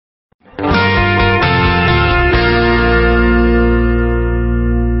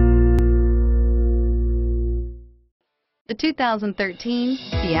2013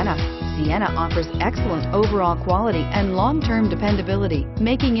 Sienna. Sienna offers excellent overall quality and long-term dependability,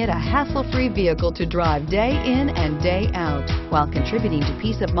 making it a hassle-free vehicle to drive day in and day out, while contributing to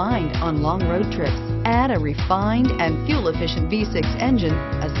peace of mind on long road trips. Add a refined and fuel-efficient V6 engine,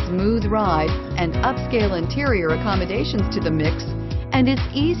 a smooth ride, and upscale interior accommodations to the mix, and it's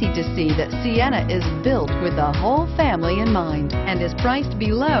easy to see that Sienna is built with the whole family in mind and is priced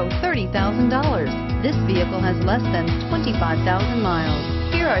below $30,000. This vehicle has less than 25,000 miles.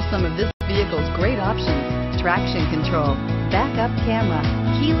 Here are some of this vehicle's great options: traction control, backup camera,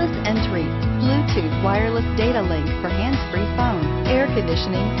 keyless entry, Bluetooth wireless data link for hands-free phone, air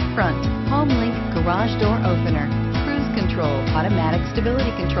conditioning, front, home link garage door opener, cruise control, automatic stability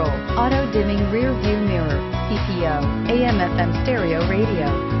control, auto-dimming rear view mirror, PPO, AM/FM stereo radio.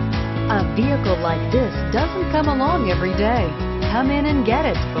 A vehicle like this doesn't come along every day. Come in and get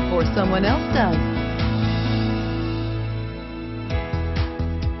it before someone else does.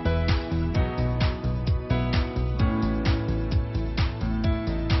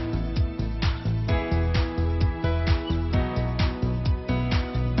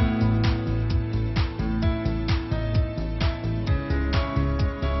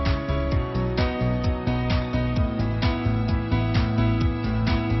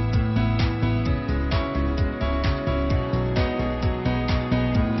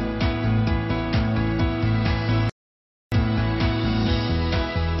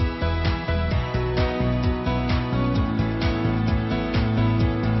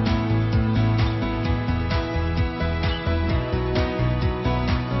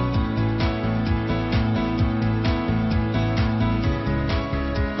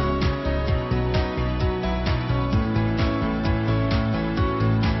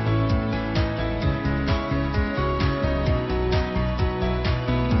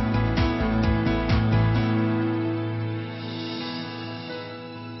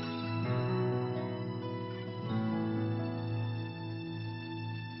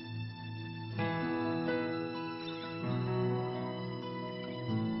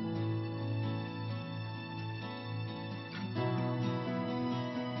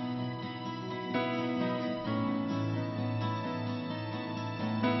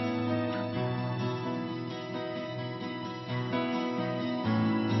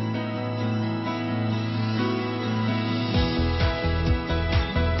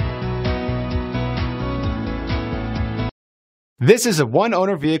 This is a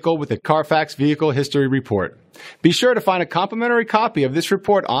one-owner vehicle with a CARFAX Vehicle History Report. Be sure to find a complimentary copy of this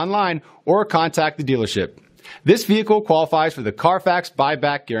report online or contact the dealership. This vehicle qualifies for the CARFAX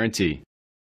Buyback Guarantee.